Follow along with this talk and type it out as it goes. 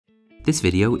This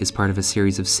video is part of a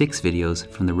series of 6 videos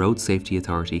from the Road Safety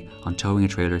Authority on towing a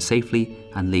trailer safely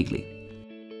and legally.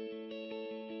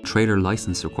 Trailer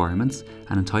license requirements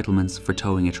and entitlements for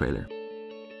towing a trailer.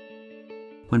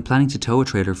 When planning to tow a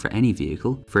trailer for any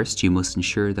vehicle, first you must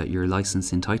ensure that your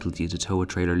license entitles you to tow a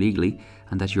trailer legally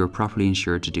and that you are properly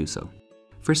insured to do so.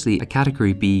 Firstly, a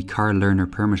Category B car learner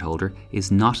permit holder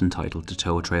is not entitled to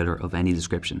tow a trailer of any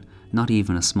description, not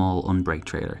even a small unbraked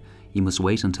trailer. You must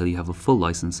wait until you have a full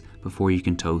license before you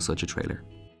can tow such a trailer.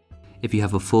 If you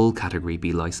have a full Category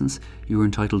B license, you are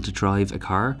entitled to drive a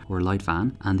car or a light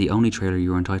van, and the only trailer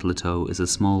you are entitled to tow is a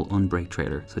small unbraked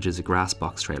trailer, such as a grass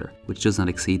box trailer, which does not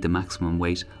exceed the maximum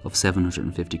weight of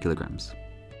 750 kilograms.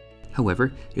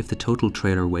 However, if the total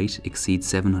trailer weight exceeds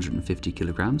 750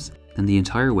 kilograms, then the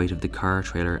entire weight of the car,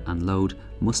 trailer and load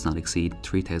must not exceed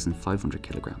 3,500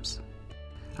 kilograms.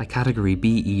 A Category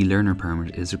BE learner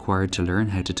permit is required to learn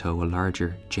how to tow a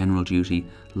larger, general duty,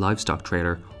 livestock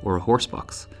trailer or a horse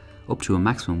box, up to a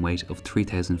maximum weight of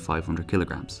 3,500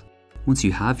 kilograms. Once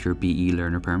you have your BE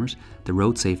learner permit, the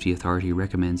Road Safety Authority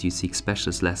recommends you seek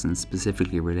specialist lessons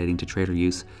specifically relating to trailer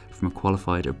use from a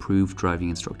qualified approved driving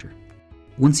instructor.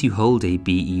 Once you hold a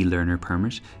BE learner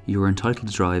permit, you are entitled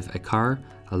to drive a car,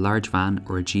 a large van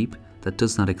or a jeep that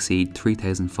does not exceed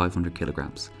 3,500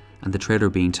 kilograms, and the trailer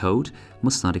being towed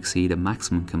must not exceed a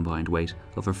maximum combined weight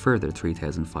of a further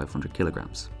 3,500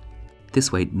 kilograms.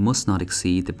 This weight must not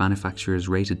exceed the manufacturer's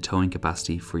rated towing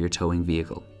capacity for your towing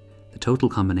vehicle. The total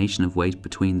combination of weight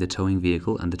between the towing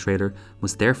vehicle and the trailer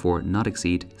must therefore not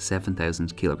exceed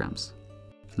 7,000 kilograms.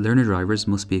 Learner drivers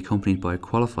must be accompanied by a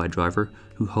qualified driver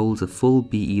who holds a full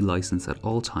BE license at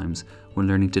all times when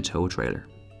learning to tow a trailer.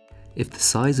 If the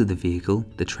size of the vehicle,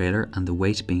 the trailer and the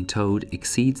weight being towed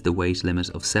exceeds the weight limit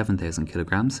of 7,000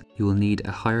 kilograms, you will need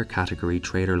a higher category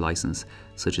trailer license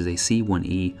such as a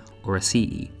C1E or a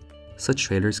CE. Such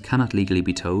trailers cannot legally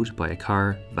be towed by a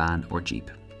car, van or jeep.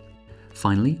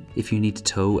 Finally, if you need to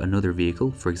tow another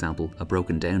vehicle, for example a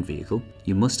broken down vehicle,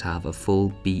 you must have a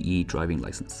full BE driving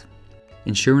license.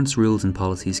 Insurance rules and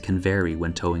policies can vary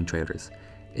when towing trailers.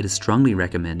 It is strongly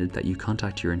recommended that you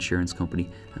contact your insurance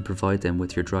company and provide them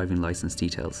with your driving license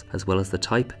details, as well as the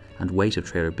type and weight of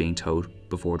trailer being towed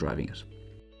before driving it.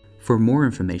 For more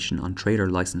information on trailer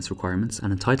license requirements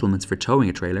and entitlements for towing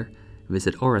a trailer,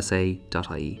 visit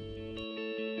rsa.ie.